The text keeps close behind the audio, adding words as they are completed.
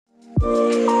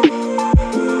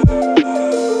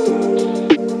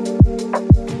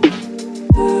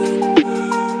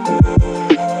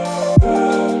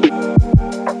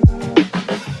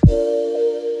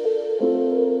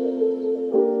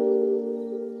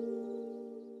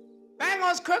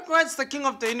was Kirk White's the king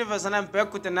of the universe, and I'm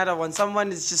back with another one.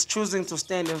 Someone is just choosing to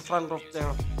stand in front of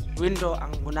the window.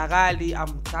 I'm gunagali,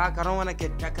 I'm dark. I don't want to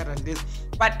get darker than this.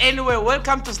 But anyway,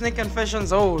 welcome to Sneak and Fashion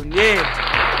Zone. Yeah.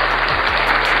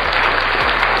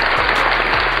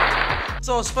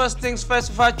 So first things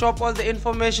first, before I drop all the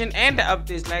information and the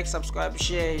updates, like, subscribe,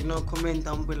 share, comment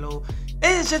down below.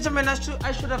 Ladies and gentlemen, I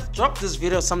should have dropped this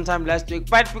video sometime last week,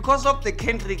 but because of the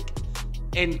Kendrick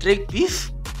and Drake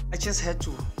beef, I just had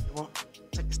to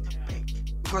take a step back.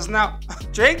 Because now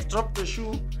Drake dropped the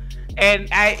shoe and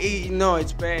I know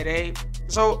it's bad, eh?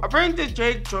 So apparently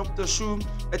Drake dropped the shoe.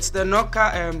 It's the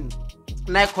Noka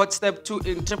Nike Hot Step 2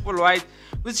 in triple white,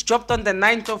 which dropped on the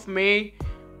 9th of May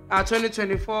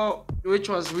 2024, which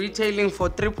was retailing for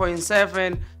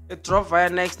 3.7. It dropped via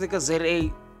Nike Sneaker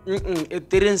ZA. It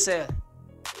didn't sell,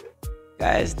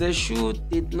 guys. The shoe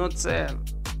did not sell.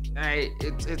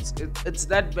 It's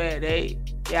that bad, eh?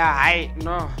 Yeah, I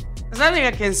know. There's nothing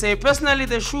I can say. Personally,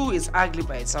 the shoe is ugly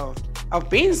by itself. I've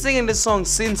been singing this song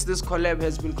since this collab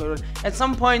has been going on. At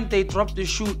some point, they dropped the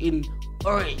shoe in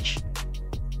orange.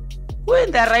 Who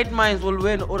in their right minds will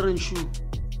wear an orange shoe?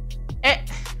 I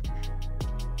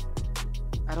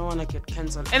don't want to get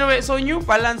cancelled. Anyway, so New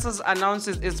Balances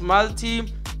announces its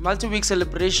multi-week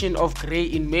celebration of grey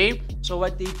in May. So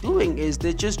what they're doing is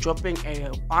they're just dropping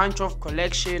a bunch of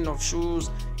collection of shoes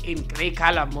in grey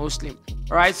color mostly.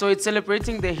 All right, so it's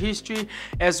celebrating the history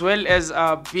as well as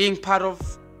being part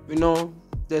of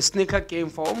the sneaker game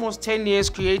for almost 10 years,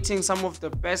 creating some of the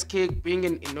best kick, being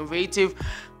an innovative,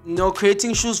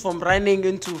 creating shoes from running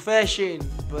into fashion.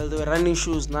 Well, the running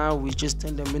shoes now, we just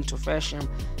turn them into fashion,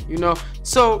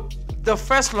 So the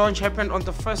first launch happened on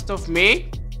the 1st of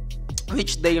May,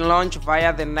 which they launched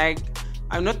via the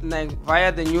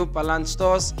via the New Balance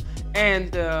stores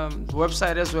and the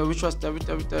website as well, which was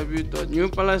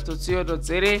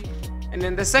www.newbalance.co.za. And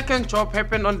then the second drop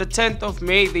happened on the 10th of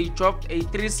May. They dropped a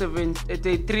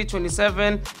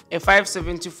 327, a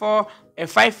 574, a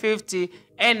 550,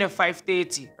 and a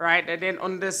 530, right? And then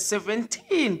on the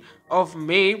 17th of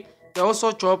May, they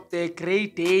also dropped the Grey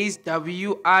Days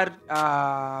WR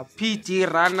PD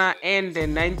Runner and the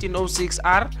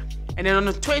 1906R. And then on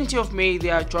the 20th of May, they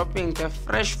are dropping the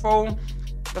Fresh Foam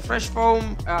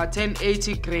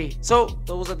 1080 Grey. So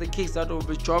those are the kicks that will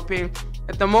be dropping.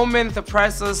 At the moment, the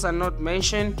prices are not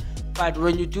mentioned, but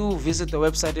when you do visit the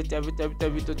website at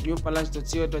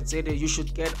www.newbalance.co.za, you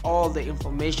should get all the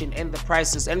information and the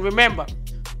prices. And remember,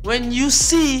 when you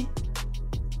see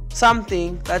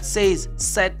something that says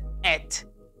set at,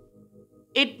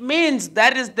 it means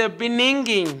that is the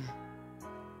beginning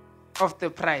of the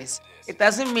price. It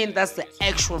doesn't mean that's the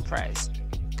actual price,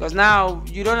 because now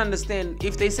you don't understand.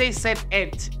 If they say set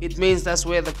at, it means that's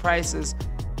where the prices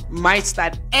might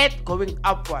start at going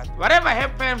upward. Whatever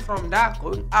happened from that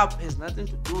going up has nothing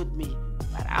to do with me,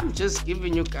 but I'm just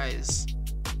giving you guys,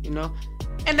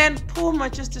 And then Puma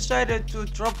just decided to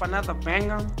drop another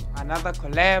banger, another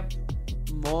collab,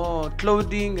 more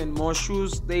clothing and more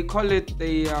shoes. They call it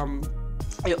the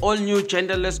all-new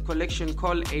genderless collection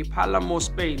called a Palermo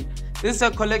Spain. This is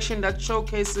a collection that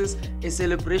showcases a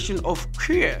celebration of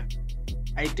queer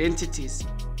identities.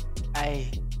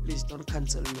 Please don't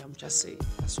cancel me, I'm just saying.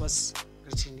 That's what's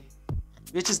written here.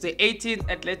 Which is the 18th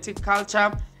athletic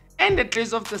culture and the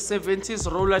trace of the 70s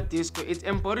roller disco. It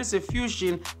embodies a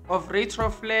fusion of retro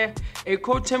flair, a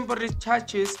contemporary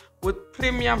touches with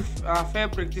premium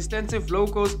fabric, distinctive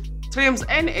logos, trims,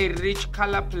 and a rich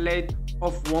color palette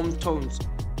of warm tones.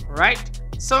 Right?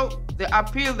 So the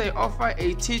appeal, they offer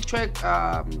a T-track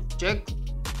a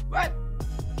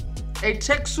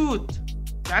tracksuit,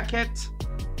 jacket,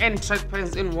 and track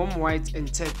pants in warm white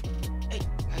and tech. Hey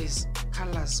guys,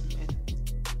 colors, man.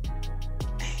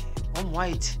 Warm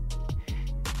white.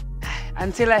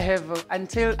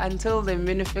 Until they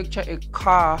manufacture a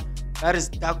car that is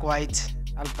dark white,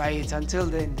 I'll buy it. Until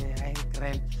then, I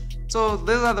agree. So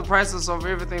these are the prices of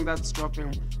everything that's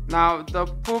dropping. Now the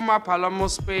Puma Palermo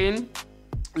Spain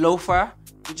loafer,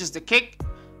 which is the kick,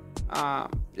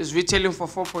 is retailing for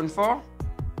 4.4.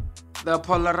 The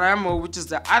Polaramo, which is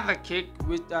the other kick,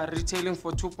 which are retailing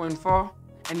for 2.4.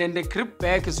 And then the grip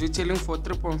bag is retailing for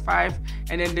 3.5.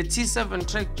 And then the T7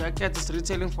 track jacket is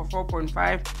retailing for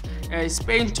 4.5. A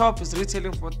Spain top is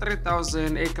retailing for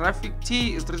 3,000. A graphic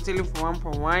tee is retailing for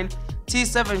 1.1.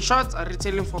 T7 shorts are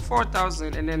retailing for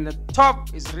 4,000. And then the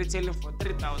top is retailing for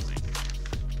 3,000.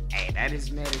 Hey, that is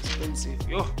very expensive.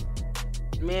 Yo,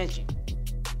 imagine.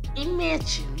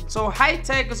 So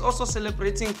Hi-Tec is also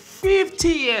celebrating 50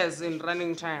 years in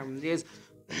running time. Yes.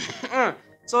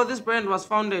 So this brand was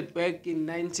founded back in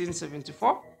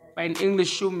 1974 by an English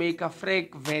shoemaker,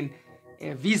 Frank van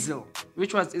Wezel,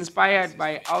 which was inspired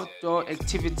by outdoor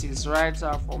activities, right?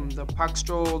 From the park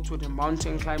stroll to the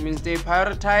mountain climbing. They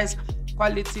prioritize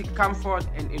quality, comfort,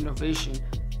 and innovation.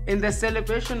 In the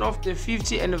celebration of the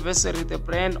 50th anniversary, the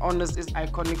brand honors its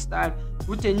iconic style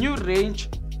with a new range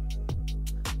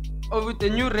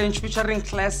featuring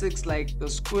classics like the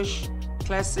Squish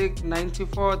Classic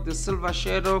 94, the Silver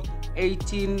Shadow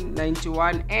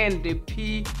 1891, and the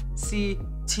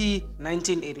PCT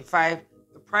 1985.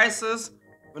 The prices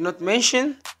were not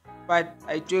mentioned, but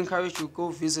I do encourage you to go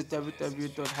visit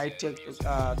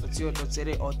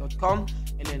www.hitec.co.za or .com,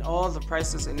 and then all the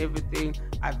prices and everything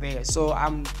are there. So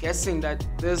I'm guessing that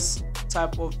this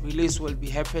type of release will be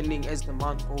happening as the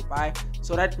month go by.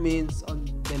 So that means on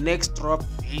the next drop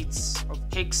dates of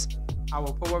kicks, I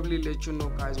will probably let you know,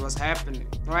 guys, what's happening,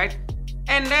 right?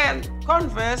 And then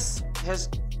Converse has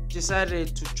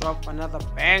decided to drop another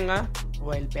banger.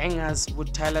 Well, bangers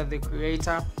would Tyler, the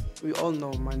creator. We all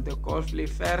know, man, the Golf Le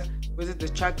Fer with the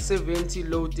Chuck 70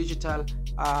 low digital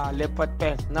leopard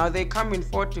pack. Now they come in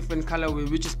 4 different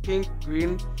colorways, which is pink,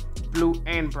 green, blue,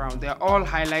 and brown. They're all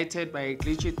highlighted by a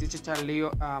glitchy digital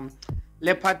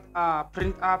leopard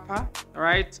print upper,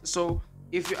 right? So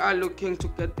if you are looking to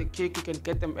get the kick, you can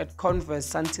get them at Converse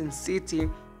Sunton City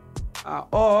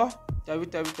or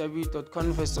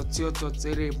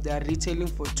www.converse.co.za. They are retailing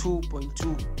for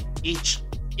 2.2 each.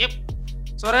 Yep.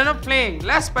 So they're not playing.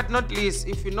 Last but not least,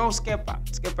 if you know Skeppa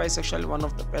is actually one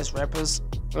of the best rappers,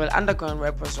 well, underground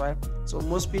rappers, right? So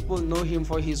most people know him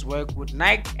for his work with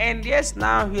Nike, and yes,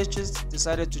 now he has just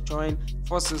decided to join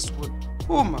forces with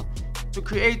Puma to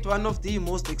create one of the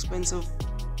most expensive,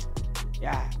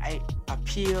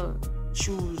 appeal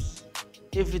shoes.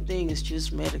 Everything is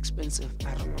just made expensive.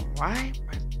 I don't know why,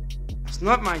 but it's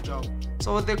not my job.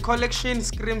 So the collection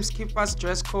screams Skeppa's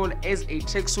dress code as a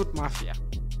tracksuit mafia.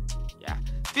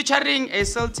 Featuring a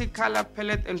Celtic color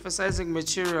palette emphasizing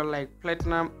material like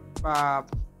platinum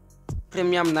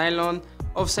premium nylon,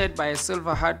 offset by a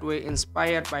silver hardware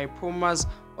inspired by Puma's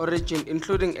origin,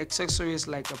 including accessories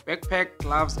like a backpack,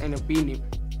 gloves, and a beanie.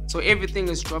 So everything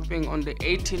is dropping on the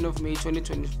 18th of May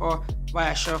 2024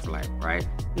 via Shelf Life, right?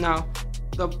 Now,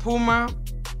 the Puma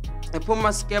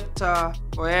Skepta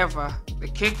Forever, the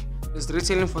kick, is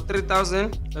retailing for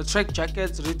 3,000. The track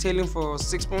jacket's retailing for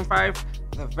 6.5.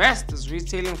 The vest is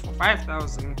retailing for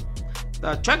 5,000.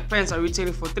 The track pants are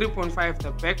retailing for 3.5.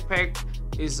 The backpack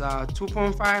is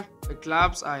 2.5. The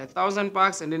gloves are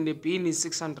 $1,000, and then the beanie is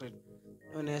 600.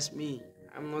 Don't ask me.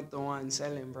 I'm not the one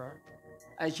selling, bro.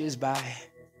 I just buy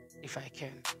if I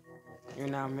can. You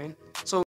know what I mean? So